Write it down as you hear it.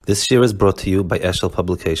This year is brought to you by Eshel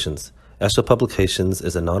Publications. Eshel Publications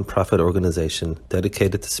is a non-profit organization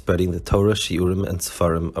dedicated to spreading the Torah, shiurim, and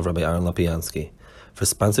sefarim of Rabbi R Lopianksy. For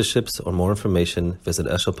sponsorships or more information, visit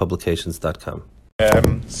eshelpublications.com.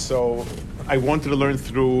 So I wanted to learn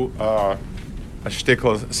through a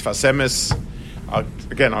shtickle Emes.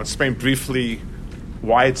 Again, I'll explain briefly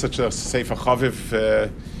why it's such a sefer chaviv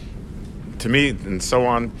to me, and so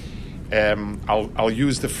on. I'll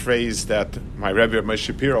use the phrase that my Rebbe Moshe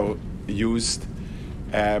Shapiro used.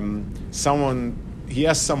 He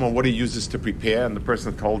asked someone what he uses to prepare, and the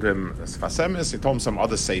person told him Emes. He told him some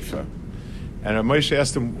other sefer, and Moshe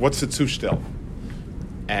asked him, "What's the zushtel?"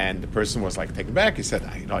 And the person was like taken back. He said,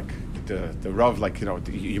 the Rav,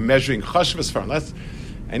 you're measuring chashvas from that.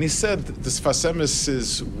 And he said, the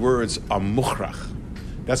Emes' words are muchrach.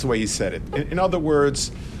 That's the way he said it. In other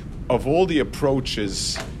words, of all the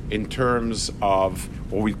approaches in terms of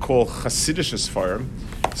what we call Hasidic Sfarim,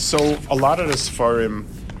 so a lot of the Sfarim,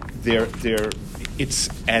 it's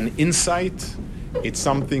an insight. It's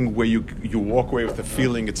something where you walk away with the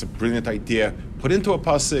feeling it's a brilliant idea put into a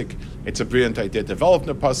pasuk. It's a brilliant idea developed in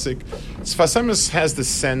a pasuk. Emes has the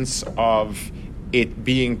sense of it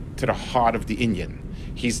being to the heart of the inyan.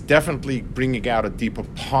 He's definitely bringing out a deeper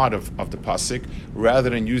part of the pasuk rather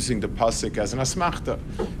than using the pasuk as an asmachta,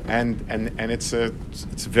 and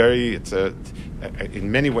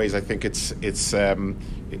in many ways I think it's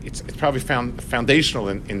probably foundational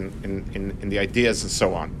in the ideas and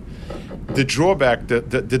so on. The drawback,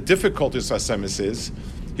 the difficulty of Emes is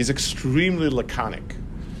he's extremely laconic.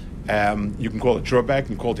 You can call it drawback, you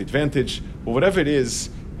can call it advantage, but whatever it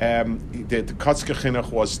is, the Katzke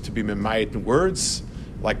Chinuch was to be memayit in words.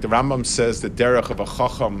 Like the Rambam says, the derech of a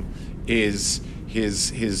chacham is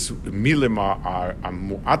his milim are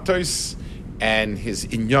mu'atos, and his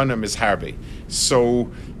inyanim is harbe.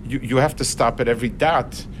 So you have to stop at every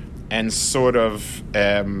dot and sort of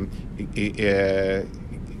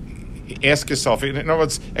ask yourself. In other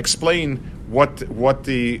words, explain what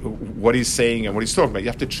he's saying and what he's talking about. You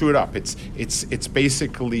have to chew it up. It's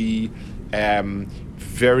basically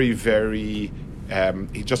very very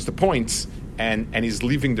he just the points. And he's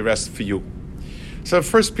leaving the rest for you. So the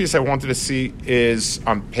first piece I wanted to see is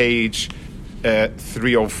on page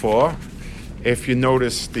 304. If you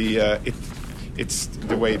notice, it's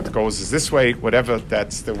the way it goes is this way. Whatever,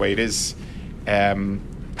 that's the way it is.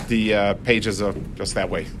 The pages are just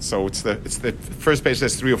that way. So it's the first page.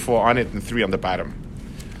 There's 3 or 4 on it and 3 on the bottom.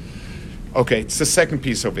 Okay, it's the second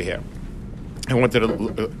piece over here. I wanted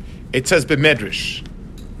to. It says b'medrash,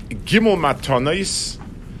 Gimel Matonos.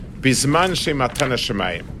 Bizman shematana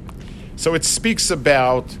shemayim. So it speaks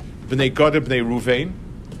about Bnei Gad Bnei Ruvain.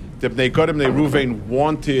 The Bnei Gad Bnei Ruvain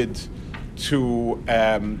wanted to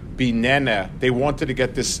be nana. They wanted to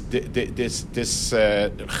get this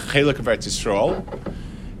chelik of Eretz Yisrael,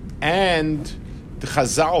 and the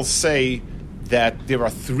Chazal say that there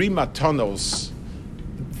are 3 matanos,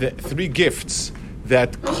 3 gifts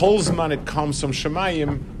that kolzman it comes from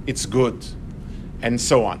Shemayim, it's good, and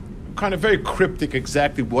so on. Kind of very cryptic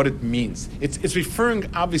exactly what it means. It's referring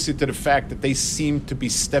obviously to the fact that they seem to be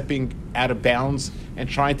stepping out of bounds and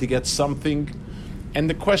trying to get something. And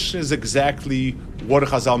the question is exactly what do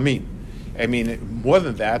Chazal mean? I mean, more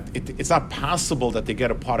than that, it's not possible that they get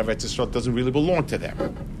a part of Eretz Yisrael that doesn't really belong to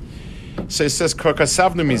them. So it says,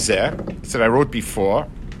 Korkasavnu mizeh, it's that I wrote before,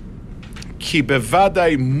 Ki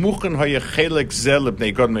bevadai muchen hoye chelek zeh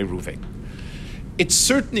lebnei Gad bnei Ruvain. It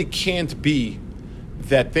certainly can't be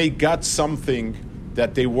that they got something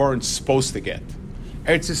that they weren't supposed to get.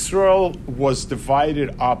 Eretz Yisrael was divided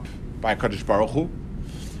up by HaKadosh Baruch Hu.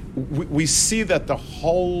 We see that the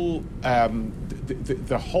whole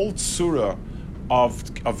the whole tzura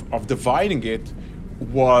of dividing it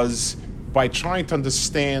was by trying to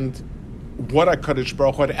understand what HaKadosh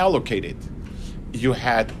Baruch Hu had allocated. You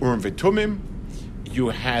had Urim V'Tumim, you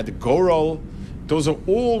had Gorol. Those are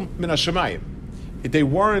all min hashamayim. They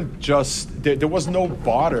weren't just, there was no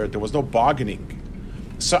barter, there was no bargaining.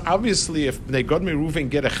 So obviously if Bnei Gad Bnei Ruvain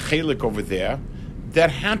get a chelik over there,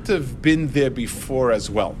 that had to have been there before as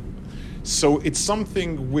well. So it's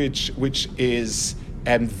something which is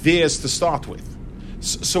theirs to start with.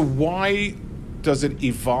 So why does it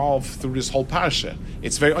evolve through this whole parasha?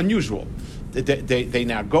 It's very unusual. They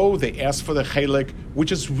now go, they ask for the chelik,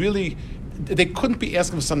 which is really, they couldn't be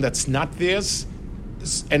asking for something that's not theirs.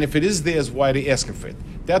 And if it is theirs, why are they asking for it?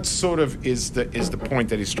 That sort of is the point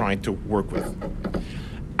that he's trying to work with.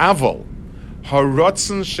 Avol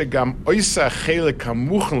harotzen shegam oisa chelik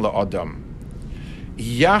hamuchen laadam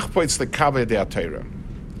yachpoitz lekaveh de Torah.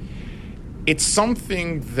 It's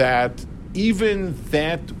something that even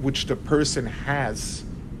that which the person has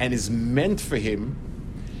and is meant for him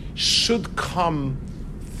should come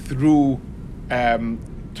through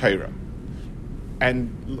Torah.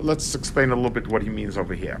 And let's explain a little bit what he means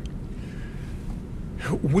over here.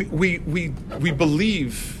 We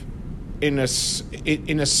believe in a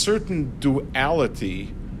certain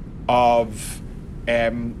duality of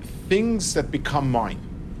things that become mine.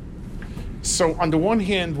 So on the one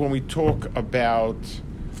hand, when we talk about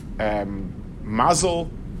mazel,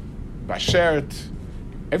 bashert,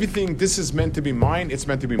 everything, this is meant to be mine, it's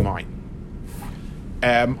meant to be mine.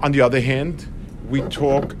 On the other hand, we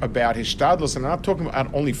talk about hishtadlus, and I'm not talking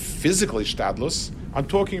about only physical hishtadlus, I'm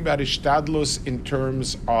talking about hishtadlus in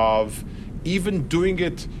terms of even doing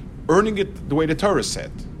it, earning it the way the Torah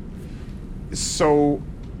said. So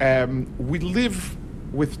we live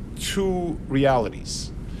with two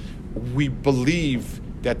realities. We believe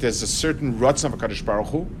that there's a certain ratzon of HaKadosh Baruch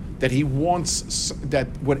Hu, that he wants, that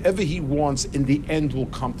whatever he wants in the end will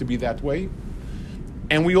come to be that way.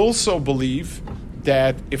 And we also believe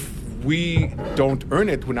that if we don't earn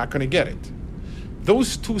it, we're not going to get it.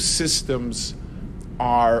 Those two systems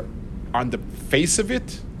are, on the face of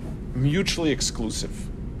it, mutually exclusive.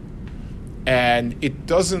 And it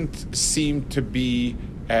doesn't seem to be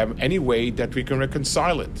any way that we can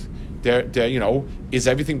reconcile it. Is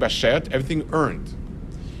everything bashert, everything earned?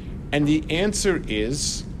 And the answer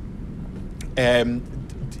is,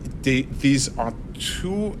 these are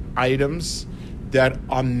two items that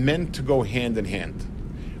are meant to go hand in hand.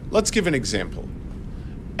 Let's give an example.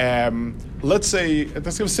 Let's give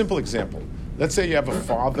a simple example. Let's say you have a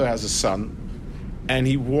father has a son, and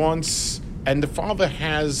the father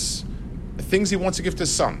has things he wants to give to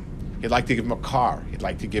his son. He'd like to give him a car. He'd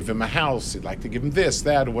like to give him a house. He'd like to give him this,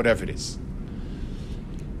 that, or whatever it is.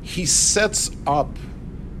 He sets up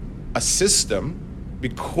a system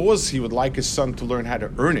because he would like his son to learn how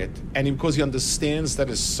to earn it, and because he understands that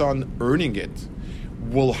his son earning it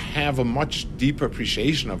will have a much deeper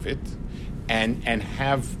appreciation of it and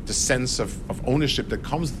have the sense of ownership that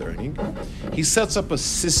comes with earning. He sets up a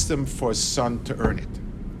system for his son to earn it.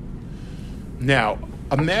 Now,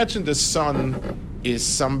 imagine the son is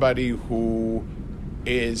somebody who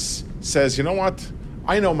says, you know what,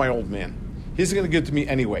 I know my old man. He's going to give it to me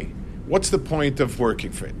anyway. What's the point of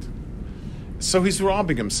working for it? So he's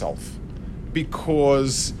robbing himself,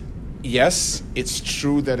 because yes, it's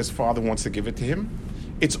true that his father wants to give it to him.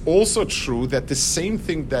 It's also true that the same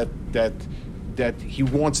thing that he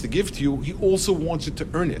wants to give to you, he also wants you to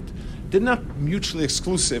earn it. They're not mutually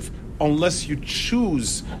exclusive unless you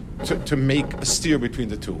choose to make a steer between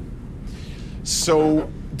the two. So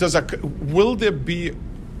will there be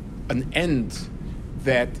an end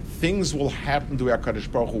that things will happen the way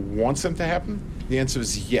HaKadosh Baruch Hu wants them to happen? The answer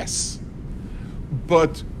is yes.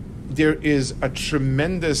 But there is a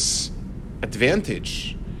tremendous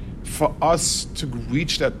advantage for us to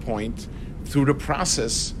reach that point through the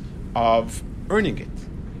process of earning it.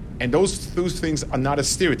 And those things are not a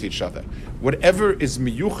steer to each other. Whatever is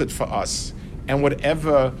miyuchid for us and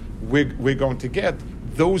whatever we're going to get,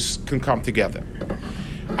 those can come together.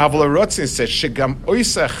 Aval Rotzin says, Shegam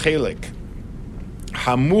oisa chelik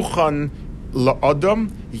hamuchan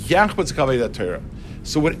la'adam yachbetz kavei Torah.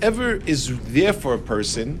 So whatever is there for a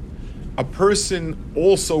person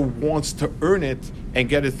also wants to earn it and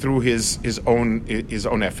get it through his own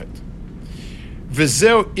effort.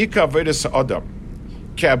 V'zeu ika avodas ha'adam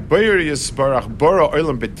ke'abayir yisbarach bara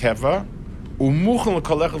olam beteva umuchan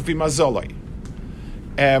l'kolech v'mazolai.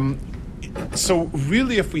 So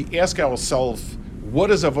really, if we ask ourselves,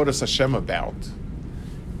 what is Avodas Hashem about?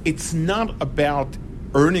 It's not about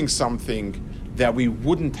earning something that we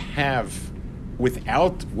wouldn't have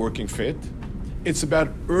without working for it. It's about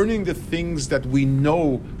earning the things that we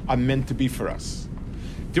know are meant to be for us.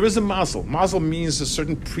 There is a mazel. Mazel means a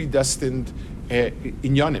certain predestined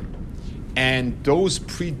inyanim. And those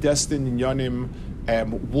predestined inyanim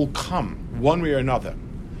will come one way or another.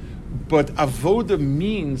 But avodah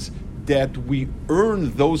means that we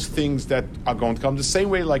earn those things that are going to come. The same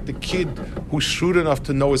way like the kid who's shrewd enough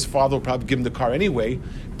to know his father will probably give him the car anyway,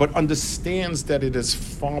 but understands that it is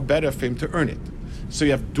far better for him to earn it. So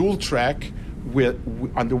you have dual track, where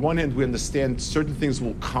on the one hand we understand certain things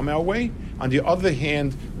will come our way. On the other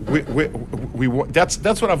hand,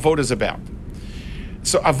 that's what avodah is about.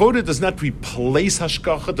 So avodah does not replace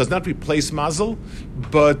hashgacha, does not replace mazel,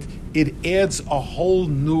 but it adds a whole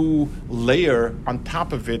new layer on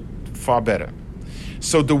top of it, far better.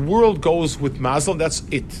 So the world goes with mazel, that's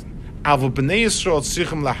it.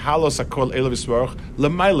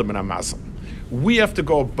 We have to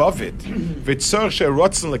go above it.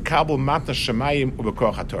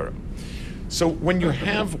 So when you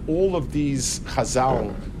have all of these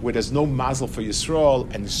chazal where there's no mazel for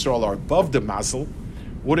Yisrael and Yisrael are above the mazel,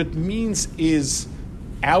 what it means is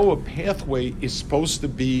our pathway is supposed to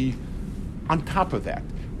be on top of that.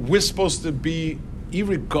 We're supposed to be,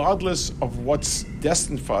 irregardless of what's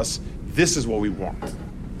destined for us, this is what we want.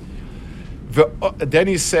 Then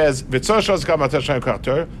he says, and that's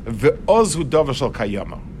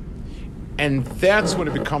when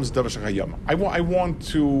it becomes davar shel kayama. I want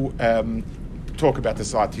to talk about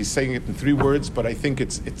this a lot. He's saying it in 3 words, but I think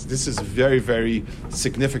this is a very, very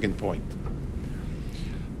significant point.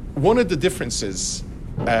 One of the differences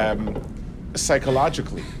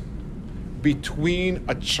psychologically between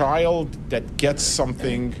a child that gets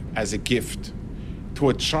something as a gift to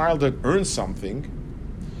a child that earns something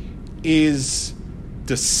is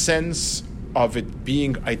the sense of it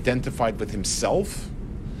being identified with himself,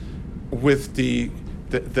 with the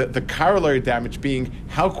corollary damage being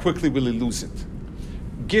how quickly will he lose it.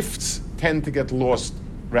 Gifts tend to get lost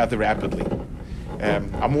rather rapidly.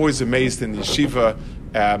 I'm always amazed in the yeshiva,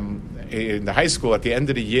 in the high school, at the end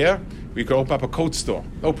of the year, we could open up a coat store,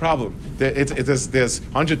 no problem. There's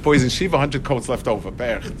 100 boys in Shiva, 100 coats left over.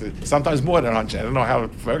 Sometimes more than 100. I don't know how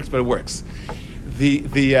it works, but it works.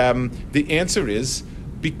 The answer is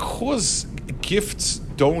because gifts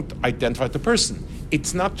don't identify the person.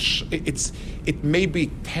 It's not. It may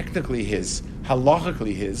be technically his,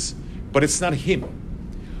 halachically his, but it's not him.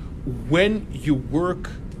 When you work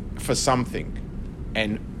for something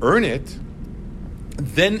and earn it,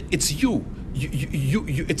 then it's you. You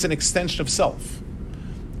it's an extension of self.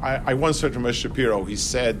 I once heard from Moshe Shapiro. He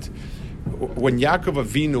said, when Yaakov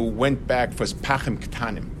Avinu went back for his pachim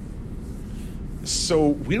ketanim, so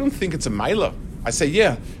we don't think it's a maila. I say,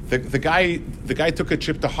 yeah, the guy took a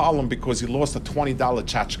trip to Harlem because he lost a $20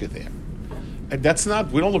 tchotchke there. And that's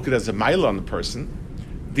not, we don't look at it as a maila on the person.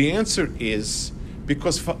 The answer is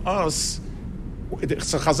because for us,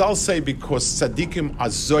 so Chazal say because tzaddikim are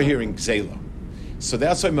zohir in gzela. So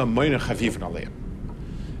that's why Mamoyne Chavivin Aleim.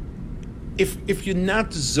 If you're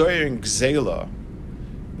not zohir in gzela,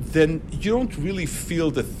 then you don't really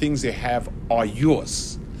feel the things you have are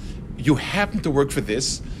yours. You happen to work for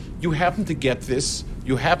this. You happen to get this.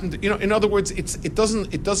 You happen to, in other words, it's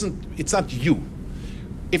not you.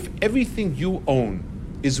 If everything you own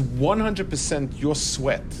is 100% your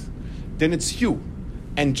sweat, then it's you.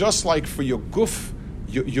 And just like for your guf,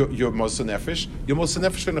 your mosa nefesh, your mosa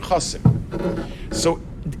nefesh for nechasim. So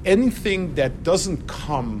anything that doesn't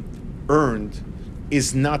come earned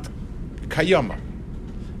is not kayama.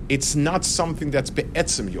 It's not something that's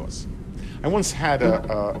be'etzim yours. I once had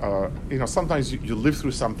sometimes you live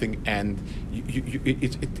through something and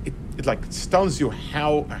it like stuns you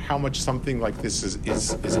how much something like this is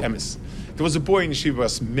Emes. There was a boy in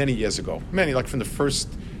yeshiva many years ago, like from the first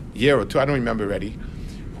year or two, I don't remember already,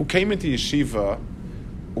 who came into yeshiva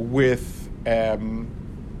with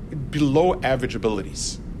below average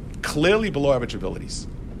abilities, clearly below average abilities.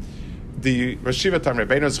 The Rosh Yeshiva Tam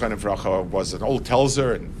Rabbeinu Zchanim Vracha was an old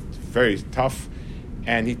Telzer and very tough.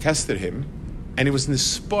 And he tested him, and he was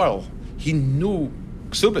nispal. He knew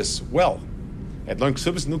Ksubis well. He had learned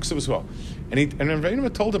Ksubis, knew Ksubis well. And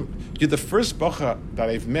Rabbeinu told him, you're the first bacha that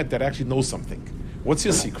I've met that actually knows something. What's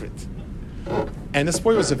your secret? And this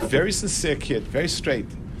boy was a very sincere kid, very straight.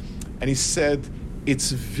 And he said, it's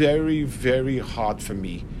very, very hard for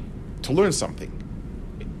me to learn something.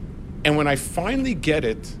 And when I finally get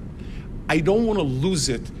it, I don't want to lose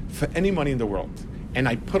it for any money in the world. And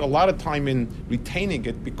I put a lot of time in retaining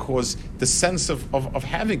it because the sense of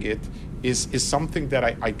having it is something that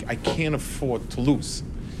I can't afford to lose.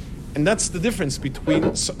 And that's the difference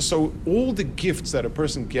between, so all the gifts that a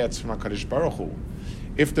person gets from HaKadosh Baruch Hu,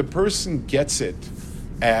 if the person gets it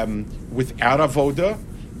without Avodah,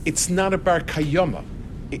 it's not a bar kayama.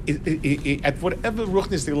 At whatever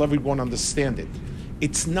ruchnis level you want to understand it,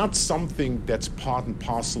 it's not something that's part and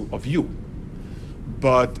parcel of you.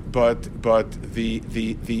 But the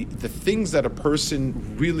things that a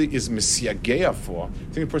person really is mesiageya for,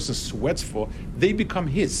 the thing a person sweats for, they become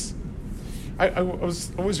his. I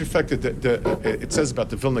was always reflected that it says about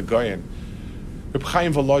the Vilna Gaon. Reb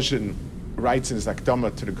Chaim Volozhin writes in his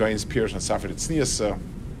Akdama to the Gaon's Pirush on Safed Tznius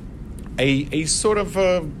a sort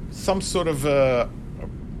of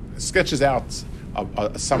sketches out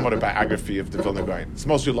somewhat a biography of the Vilna Gaon. It's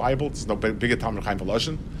most reliable. It's no bigger time than Chaim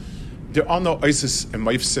Volozhin. There are no Isis and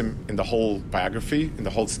Meifsim in the whole biography, in the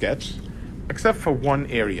whole sketch, except for one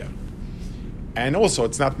area. And also,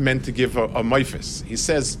 it's not meant to give a Meifis. He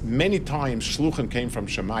says many times Shluchim came from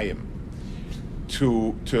Shemayim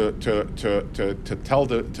to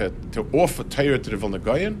offer Torah to the Vilna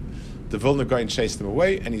Gaon. The Vilna Gaon chased them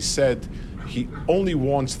away, and he said, He only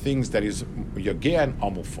wants things that is yageh and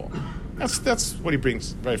amul for. That's what he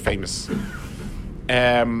brings. Very famous.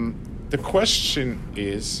 The question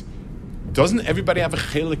is, doesn't everybody have a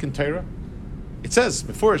chelik in Torah? It says,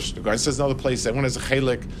 Mefurish, the guy says in another place, everyone has a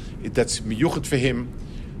chelik that's miyuchet for him.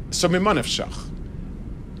 So mimanef shach.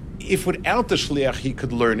 If without the shliach he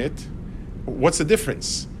could learn it, what's the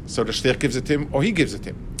difference? So the shliach gives it to him, or he gives it to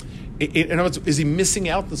him. In other words, is he missing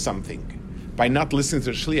out on something by not listening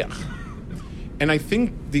to the shliach? And I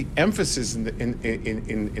think the emphasis in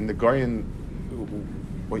the Goyen,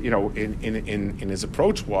 in his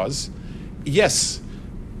approach was, yes,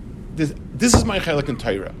 this is my chelik in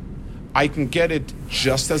Torah. I can get it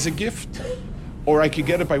just as a gift, or I could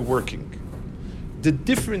get it by working. The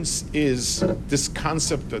difference is this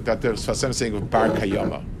concept that the Sfasem is saying of bar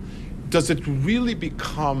kayama. Does it really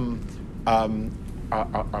become a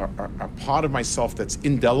part of myself that's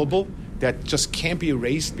indelible, that just can't be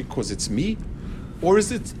erased because it's me? Or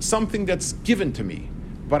is it something that's given to me,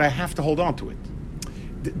 but I have to hold on to it?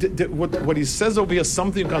 What he says over here,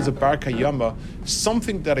 something becomes a bar kayama,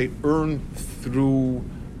 something that I earn through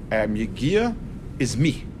Yegia is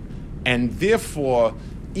me. And therefore,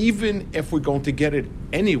 even if we're going to get it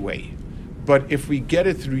anyway, but if we get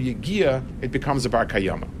it through Yegia, it becomes a bar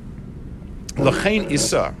kayama. L'chein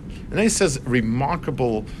isa. And then he says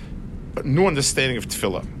remarkable new understanding of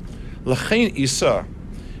tefillah. L'chein isa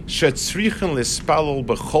shetzrichen lispalol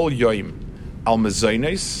b'chol yoyim al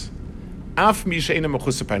mezaynes af mi she'ena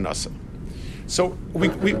mechusa parnasa. So we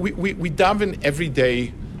daven every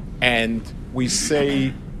day and we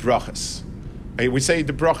say brachas. We say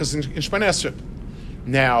the brachas in Shemona Esrei.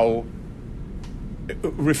 Now,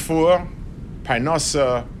 refuah,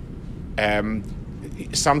 parnasa,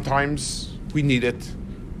 sometimes we need it.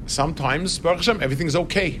 Sometimes, Baruch Hashem, everything's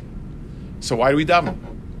okay. So why do we daven?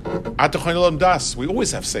 We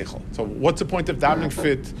always have seichel. So what's the point of davening for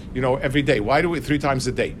it, every day? Why do we 3 times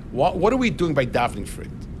a day? What are we doing by davening for it?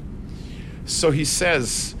 So he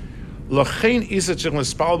says, L'chein isa tzrichen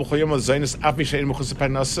l'spalol b'chol yom l'zaynes af mi she'en mechusa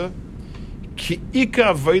parnasa ki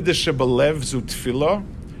ika avodah shebelev zu tefillah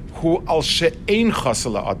hu al she'ein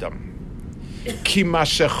chasel la'adam ki ma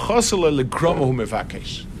shechasel legrama hu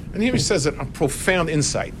mevakesh. And here he says a profound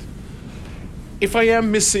insight. If I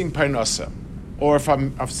am missing parnasa, or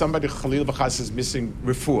if somebody Khalil B'chas is missing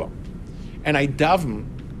refuah, and I daven,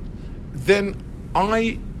 then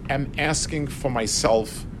I am asking for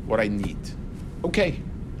myself what I need. Okay,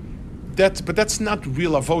 but that's not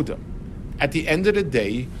real avodah. At the end of the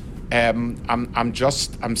day,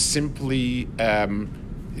 I'm simply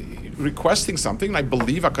requesting something, and I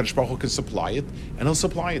believe HaKadosh Baruch Hu can supply it, and He'll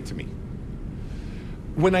supply it to me.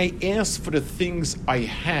 When I ask for the things I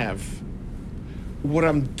have, what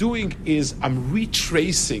I'm doing is I'm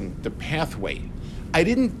retracing the pathway. I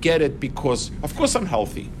didn't get it because, of course, I'm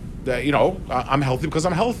healthy. I'm healthy because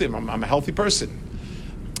I'm healthy. I'm a healthy person.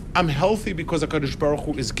 I'm healthy because HaKadosh Baruch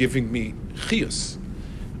Hu is giving me chiyus.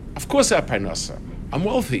 Of course I have parnasa. I'm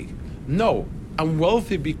wealthy. No, I'm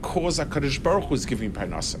wealthy because HaKadosh Baruch Hu is giving me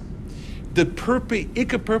parnasa. The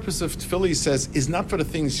ikka purpose of tefillah, he says, is not for the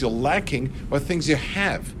things you're lacking, but things you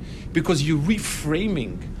have. Because you're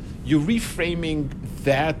reframing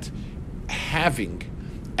that having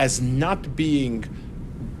as not being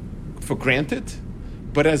for granted,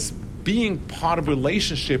 but as being part of a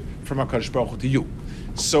relationship from HaKadosh Baruch Hu to you.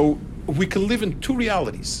 So we can live in 2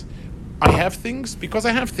 realities. I have things because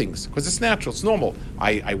I have things, because it's natural, it's normal.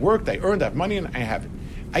 I worked, I earned, I have money, and I have it.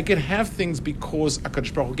 I can have things because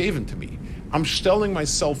HaKadosh Baruch Hu gave them to me. I'm stelling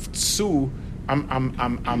myself to,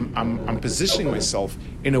 I'm positioning myself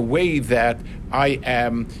in a way that I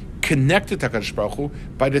am connected to HaKadosh Baruch Hu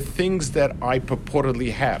by the things that I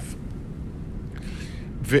purportedly have.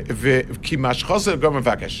 Ki mashchosel gom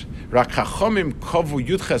mevakesh rak chachomim kovu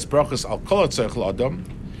yudches brachos al kol hatzorech la'adam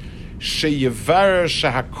sheyevarer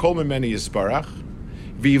shehakol mimeni yisbarach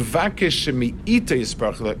v'yivakesh shemi'ita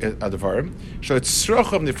yisbarach adavarim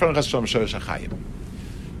she'etzrochom nifron chashem shoresh hachayim.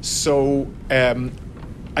 So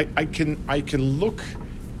I can look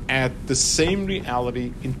at the same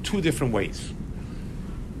reality in 2 different ways.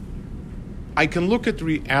 I can look at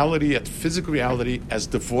reality, at physical reality, as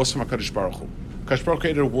divorced from HaKadosh Baruch Hu. HaKadosh Baruch Hu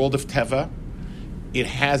created a world of teva. It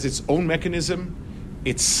has its own mechanism.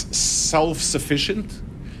 It's self-sufficient.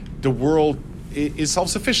 The world is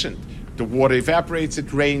self-sufficient. The water evaporates,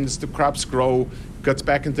 it rains, the crops grow, gets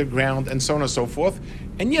back into the ground, and so on and so forth.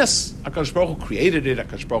 And yes, HaKadosh Baruch Hu created it,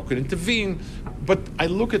 HaKadosh Baruch Hu could intervene, but I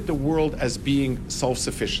look at the world as being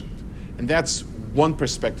self-sufficient. And that's one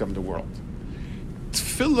perspective of the world.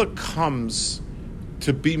 Tefillah comes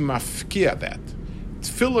to be mafkia that.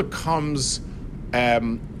 Tefillah comes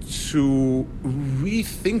to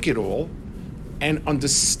rethink it all and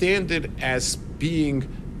understand it as being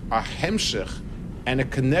a hemshech and a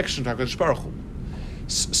connection to HaKadosh Baruch Hu.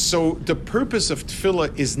 So the purpose of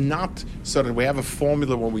tefillah is not so that we have a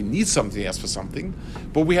formula when we need something, ask for something,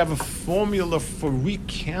 but we have a formula for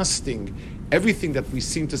recasting everything that we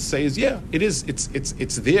seem to say is,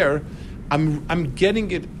 it's there. I'm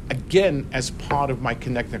getting it again as part of my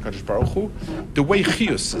connecting to HaKadosh Baruch Hu. The way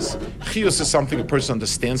chiyus is. Chiyus is something a person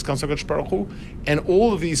understands comes to HaKadosh Baruch Hu, and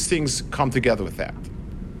all of these things come together with that.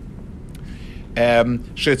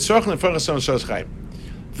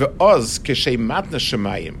 Ve'oz k'shei matna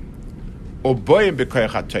shemayim o boyim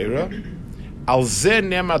b'koyach ha'Torah al zeh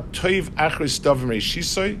nema toiv achris dovim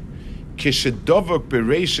reishisoi k'shedovok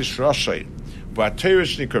b'reishish roshoi v'ha'Torah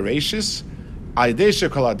shnika reishis al yedei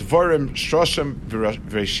shekol ha'dvorim shroshim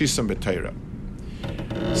v'reishisom b'Torah.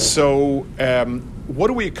 So, what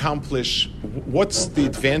do we accomplish? What's the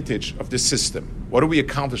advantage of this system? What are we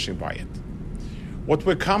accomplishing by it? What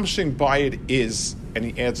we're accomplishing by it is, and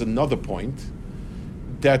he adds another point,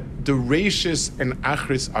 that the reishis and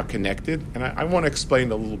achris are connected, and I want to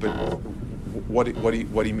explain a little bit what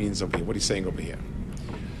he means over here, what he's saying over here.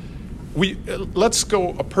 Let's go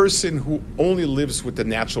a person who only lives with the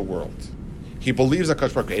natural world. He believes that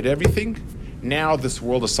HaKadosh Baruch Hu created everything. Now this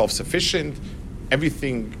world is self-sufficient.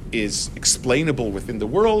 Everything is explainable within the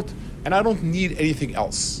world, and I don't need anything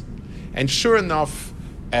else. And sure enough,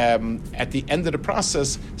 at the end of the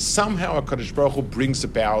process, somehow HaKadosh Baruch Hu brings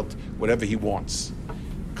about whatever he wants.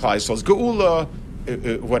 Klal Yisrael's geula,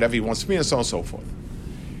 whatever he wants from me, and so on and so forth.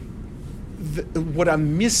 What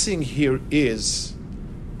I'm missing here is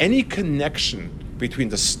any connection between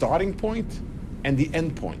the starting point and the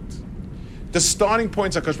end point. The starting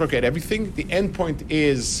point is HaKadosh Baruch Hu had everything. The end point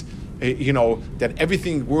is, that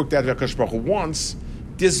everything worked out that HaKadosh Baruch Hu wants.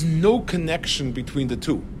 There's no connection between the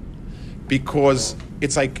two, because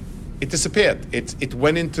it's like it disappeared. It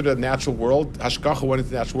went into the natural world. Hashgacha went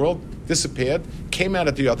into the natural world, disappeared, came out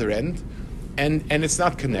at the other end, and it's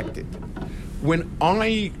not connected. When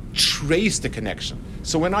I trace the connection,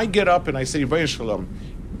 so when I get up and I say, Rebbeinu Shalom,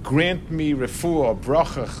 grant me refuah,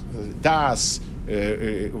 bracha, das,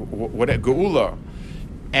 whatever, geula,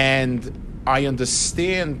 and I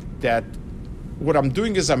understand that what I'm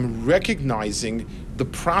doing is I'm recognizing the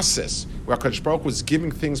process where HaKadosh Baruch Hu was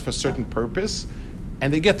giving things for a certain purpose,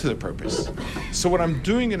 and they get to the purpose. So what I'm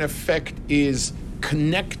doing in effect is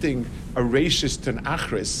connecting a reishis to an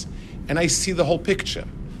achris, and I see the whole picture.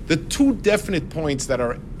 The two definite points that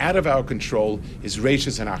are out of our control is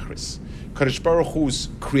reishis and achris. HaKadosh Baruch Hu's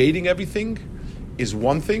creating everything is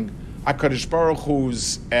one thing. HaKadosh Baruch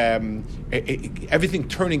Hu's everything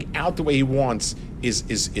turning out the way he wants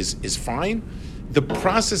is fine. The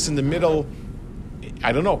process in the middle,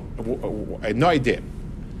 I don't know. I have no idea.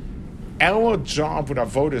 Our job with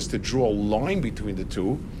Avodah is to draw a line between the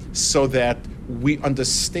two so that we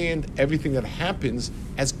understand everything that happens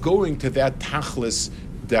as going to that tachlis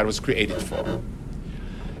that was created for.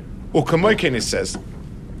 Ukamoyken, it says,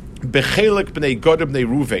 Bechelik b'nei Gad b'nei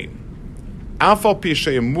Ruvain, Afal pi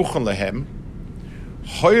sheyem muchen lehem,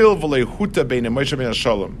 Hoil v'lei huta b'nei Moshe ben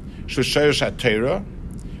Shalom, Shu sheyesh ha-Torah,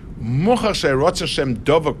 Muchach she'rotz Hashem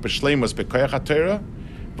dovok b'shleimus b'koyach ha-Torah,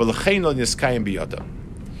 V'lechein lo niskayim b'yada.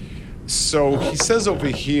 So he says over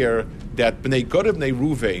here that Bnei Gad Bnei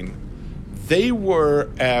Ruvain, they were,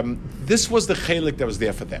 this was the chelik that was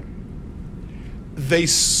there for them. They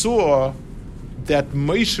saw that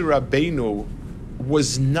Moshe Rabbeinu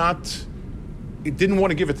didn't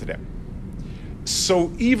want to give it to them.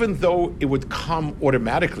 So even though it would come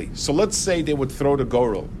automatically, so let's say they would throw the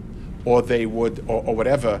gorel, or they would, or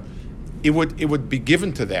whatever, it would be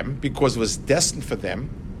given to them because it was destined for them.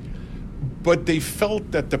 But they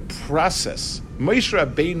felt that the process, Moshe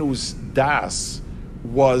Rabbeinu's das,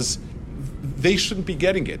 was they shouldn't be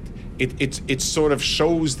getting it. It sort of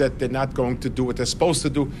shows that they're not going to do what they're supposed to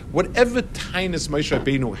do. Whatever tainus Moshe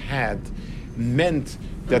Rabbeinu had meant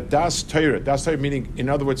that das Torah meaning, in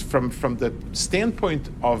other words, from the standpoint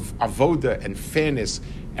of avodah and fairness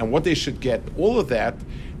and what they should get, all of that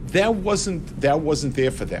wasn't there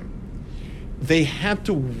for them. They had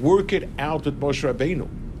to work it out with Moshe Rabbeinu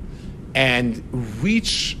and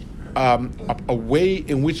reach a way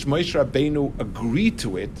in which Moshe Rabbeinu agreed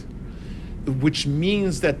to it, which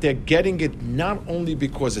means that they're getting it not only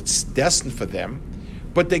because it's destined for them,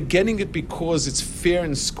 but they're getting it because it's fair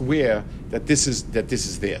and square that this is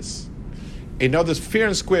theirs. In other words, fair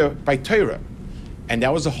and square by Torah. And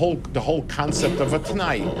that was the whole concept of a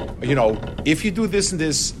Tanai. If you do this and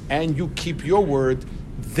this and you keep your word,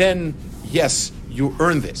 then yes, you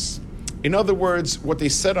earn this. In other words, what they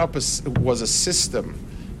set up was a system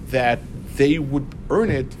that they would earn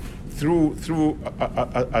it through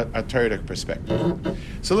a Torah perspective.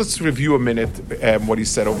 So let's review a minute what he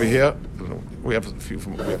said over here. We have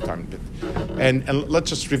time a bit, and let's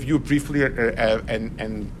just review briefly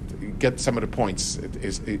and get some of the points.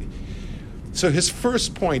 So his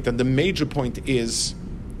first point, and the major point, is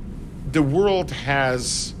the world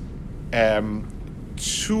has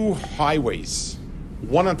two highways,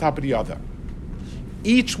 one on top of the other.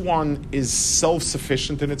 Each one is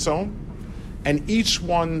self-sufficient in its own, and each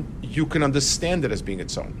one you can understand it as being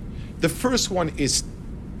its own. The first one is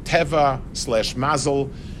teva / mazel.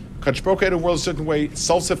 Kadosh Baruch Hu had the world a certain way, it's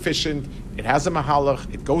self-sufficient, it has a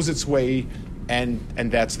mahalach, it goes its way, and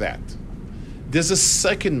that's that. There's a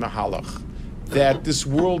second mahalach, that this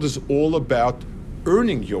world is all about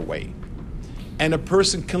earning your way, and a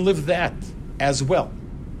person can live that as well.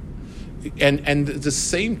 And the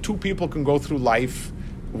same two people can go through life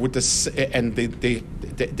with and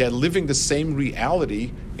they're living the same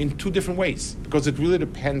reality in two different ways, because it really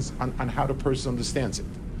depends on how the person understands it.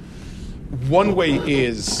 One way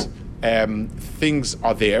is things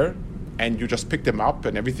are there, and you just pick them up,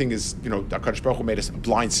 and everything is, HaKadosh Baruch Hu made a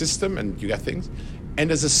blind system, and you get things. And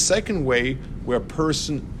there's a second way where a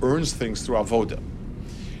person earns things through Avodah.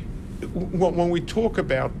 When we talk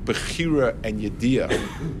about Bechira and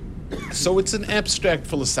Yediyah, so it's an abstract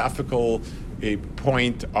philosophical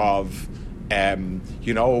point of, can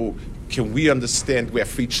we understand, we have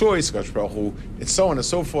free choice, HaKadosh Baruch Hu, and so on and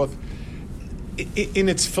so forth. In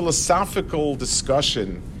its philosophical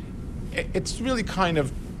discussion, it's really kind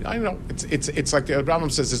of, it's like the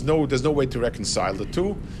Rambam says, there's no way to reconcile the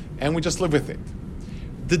two, and we just live with it.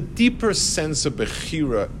 The deeper sense of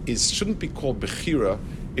Bechira shouldn't be called Bechira,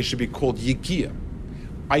 it should be called Yigiyah.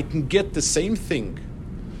 I can get the same thing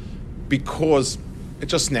because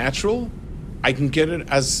it's just natural. I can get it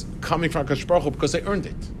as coming from HaKadosh Baruch Hu because I earned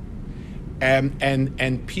it.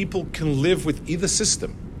 And people can live with either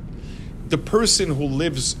system. The person who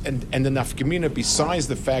lives, and the nafkamina, besides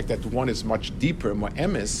the fact that one is much deeper, more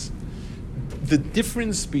Emes, the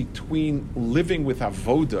difference between living with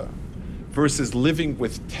Avodah versus living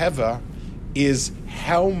with Teva is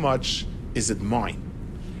how much is it mine?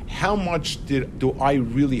 How much do I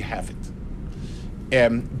really have it?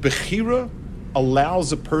 Bechira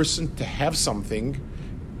allows a person to have something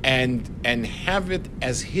and have it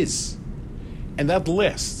as his, and that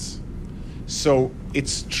lasts. So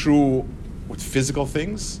it's true with physical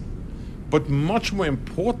things, but much more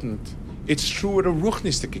important, it's true with a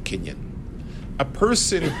ruchnistic kinyan. A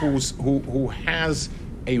person who has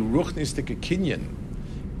a ruchnistic kinyan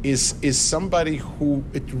is somebody who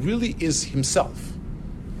it really is himself.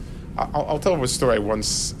 I'll tell you a story I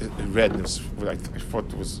once read. I thought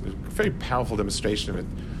it was a very powerful demonstration of it.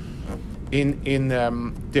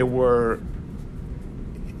 There were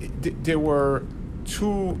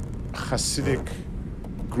two Hasidic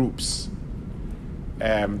groups.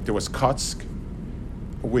 There was Kotsk,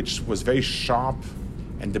 which was very sharp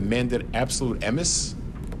and demanded absolute emes,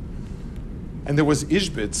 and there was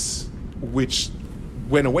Ishbitz, which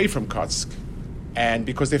went away from Kotsk, and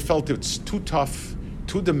because they felt it's too tough,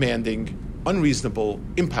 too demanding, unreasonable,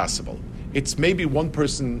 impossible. It's maybe one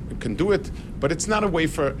person can do it, but it's not a way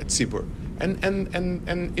for tzibur. And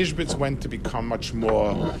Ishbitz went to become much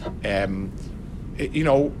more,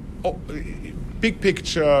 big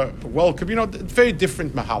picture, welcome, very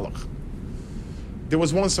different mahalach. There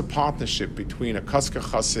was once a partnership between a Kosker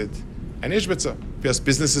Chassid and Ishbitzer. Yes,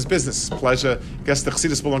 business is business. Pleasure, I guess the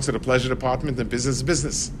Chassidus belongs to the pleasure department, and business is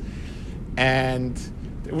business. And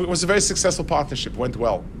it was a very successful partnership, went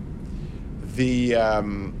well. The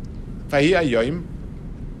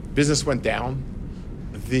business went down.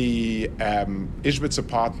 The Ishbitzer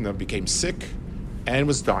partner became sick and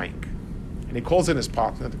was dying. And he calls in his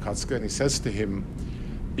partner, the Kotzker, and he says to him,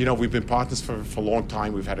 we've been partners for a long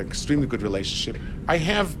time. We've had an extremely good relationship. I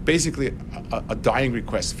have basically a dying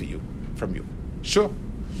request from you. Sure.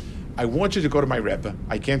 I want you to go to my Rebbe.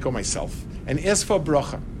 I can't go myself. And ask for a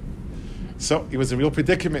bracha. So it was a real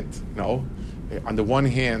predicament. On the one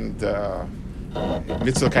hand,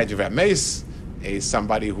 mitzvah kind of Emes is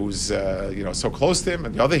somebody who's so close to him.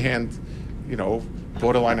 On the other hand,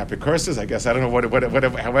 borderline apicursus. I guess I don't know whatever.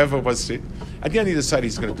 However, it was. At the end, he decided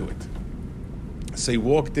he's going to do it. So he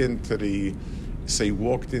walked into the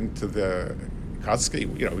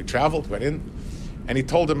Kotzke. We traveled, went in, and he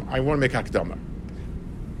told him, "I want to make akdama.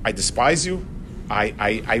 I despise you.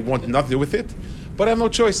 I want nothing to do with it, but I have no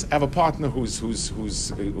choice. I have a partner who's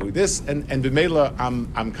this, and b'meila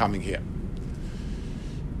I'm coming here."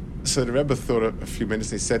 So the Rebbe thought a few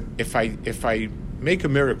minutes, and he said, "If I make a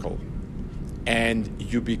miracle, and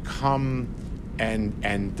you become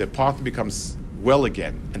and the partner becomes well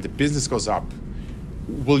again, and the business goes up,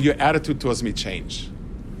 will your attitude towards me change?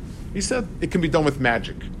 He said, it can be done with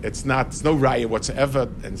magic. It's no raya whatsoever.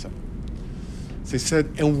 And so he said,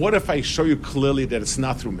 and what if I show you clearly that it's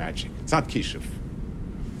not through magic? It's not kishuv.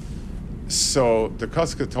 So the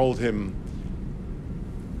Koska told him,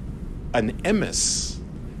 an Emes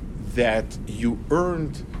that you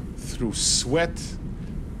earned through sweat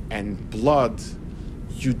and blood,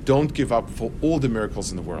 you don't give up for all the miracles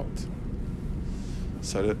in the world.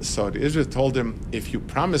 So the Israel told him, if you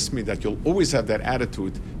promise me that you'll always have that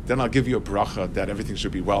attitude, then I'll give you a bracha that everything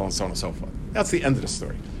should be well, and so on and so forth. That's the end of the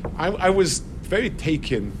story. I was very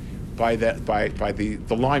taken by the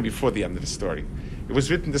line before the end of the story. This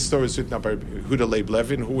story was written by Yehuda Leib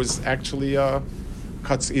Levin, who was actually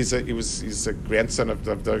he's a grandson of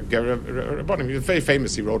the Rabbanim. He was very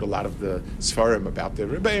famous. He wrote a lot of the Sfarim about the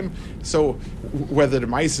Rebbeim. So whether the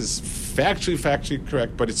mice is factually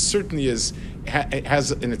correct, but it certainly is, it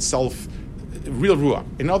has in itself real ruah.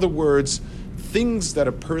 In other words, things that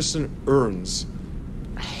a person earns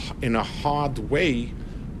in a hard way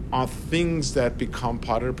are things that become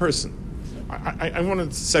part of the person. I want to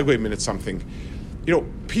segue a minute something.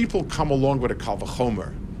 People come along with a kal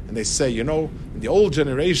v'chomer, and they say, in the old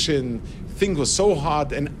generation, things were so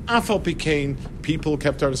hard, and afal pikein, people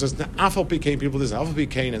kept our says, afal pikein, people this, afal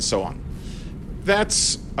pikein, and so on.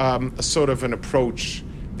 That's a sort of an approach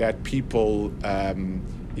that people,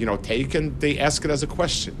 take, and they ask it as a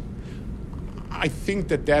question. I think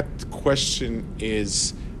that question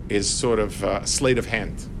is sort of a sleight of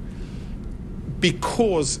hand.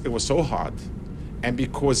 Because it was so hard, and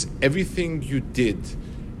because everything you did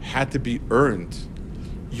had to be earned,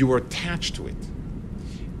 you were attached to it.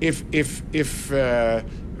 If a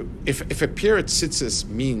pair of tzitzis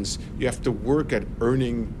means you have to work at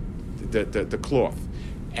earning the cloth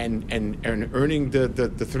and earning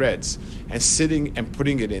the threads and sitting and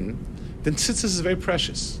putting it in, then tzitzis is very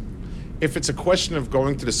precious. If it's a question of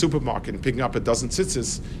going to the supermarket and picking up a dozen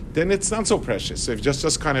tzitzis, then it's not so precious. If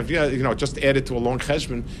just kind of just add it to a long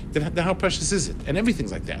cheshbon, then how precious is it? And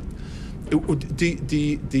everything's like that. The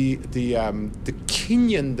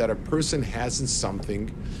kinyan that a person has in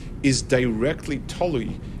something is directly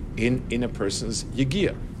tolui in a person's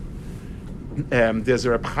yigiyah. There's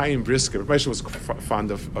a Reb Chaim Brisker. Reb Moshe was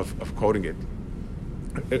fond of quoting it.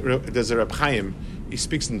 There's a Reb Chaim. He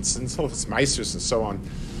speaks in all his meisters and so on.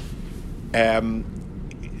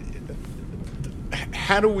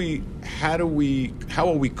 How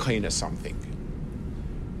are we kind of something?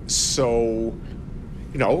 So,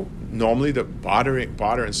 normally the barter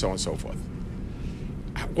and so on and so forth.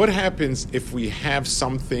 What happens if we have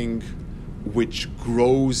something which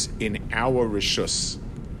grows in our rishus?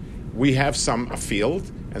 We have a field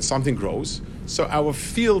and something grows. So our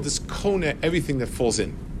field is kona everything that falls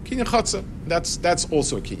in. Kinyan chatzah, that's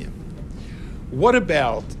also a kinyan. What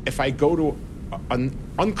about if I go to an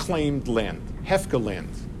unclaimed land, hefka land,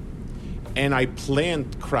 and I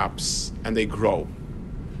plant crops and they grow?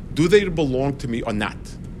 Do they belong to me or not?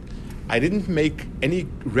 I didn't make any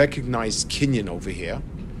recognized kinyan over here.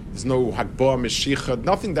 There's no hagbah, meshicha,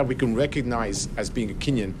 nothing that we can recognize as being a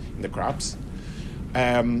kinyan in the crops.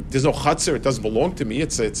 There's no chatzar, it doesn't belong to me.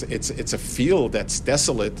 It's a field that's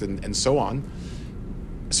desolate and so on.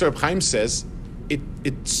 So Reb Chaim says,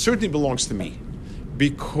 it certainly belongs to me,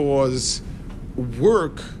 because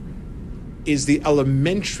work is the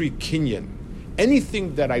elementary kinyan.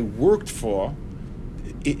 Anything that I worked for,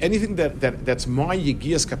 anything that's my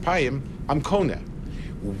yigiyas kapayim, I'm kona.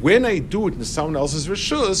 When I do it in someone else's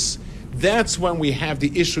rishus, that's when we have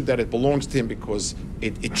the issue that it belongs to him, because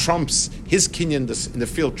it trumps his kinyan in the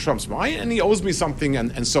field trumps mine, and he owes me something,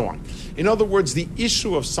 and so on. In other words, the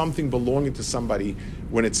issue of something belonging to somebody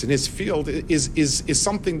when it's in his field is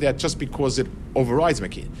something that just because it overrides my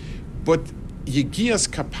kinyan. But yigiyas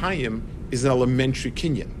kapayim is an elementary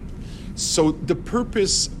kinyan. So the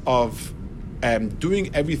purpose of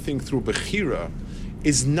doing everything through bechira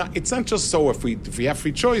it's not just so if we have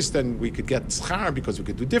free choice, then we could get schar because we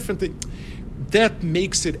could do different things. That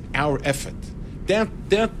makes it our effort.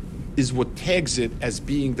 That is what tags it as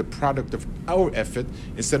being the product of our effort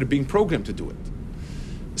instead of being programmed to do it.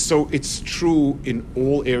 So it's true in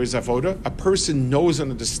all areas of Avodah. A person knows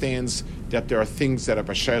and understands that there are things that are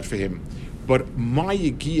bashared for him, but my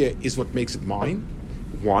yigiyah is what makes it mine.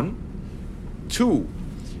 1. 2,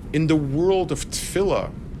 in the world of tefillah,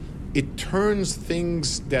 it turns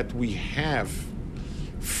things that we have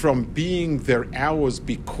from being their ours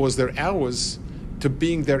because they're ours to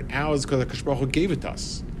being their ours because HaKadosh Baruch Hu gave it to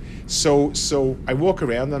us. So I walk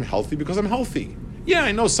around, I'm healthy because I'm healthy. Yeah,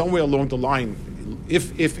 I know somewhere along the line,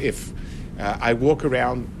 if I walk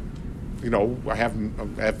around, I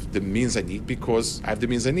have the means I need because I have the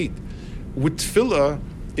means I need. With tefillah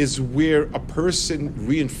is where a person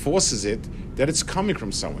reinforces it that it's coming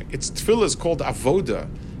from somewhere. Tefillah is called Avodah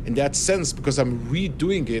in that sense because I'm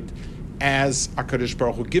redoing it as HaKadosh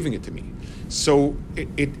Baruch Hu giving it to me. So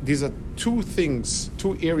these are two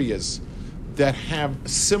areas that have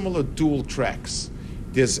similar dual tracks.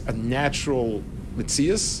 There's a natural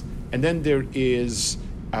Metzias, and then there is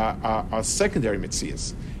a secondary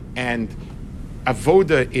Metzias. And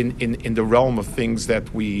Avodah in the realm of things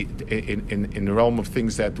that we in the realm of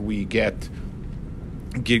things that we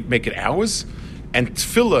make it ours, and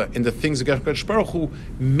tefillah in the things that get HaKadosh Baruch Hu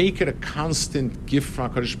make it a constant gift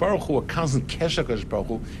from HaKadosh Baruch Hu, a constant kesher HaKadosh Baruch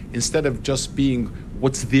Hu, instead of just being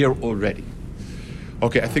what's there already.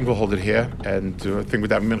 Okay, I think we'll hold it here, and I think with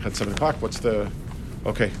that mincha at 7 o'clock. What's the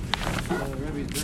okay?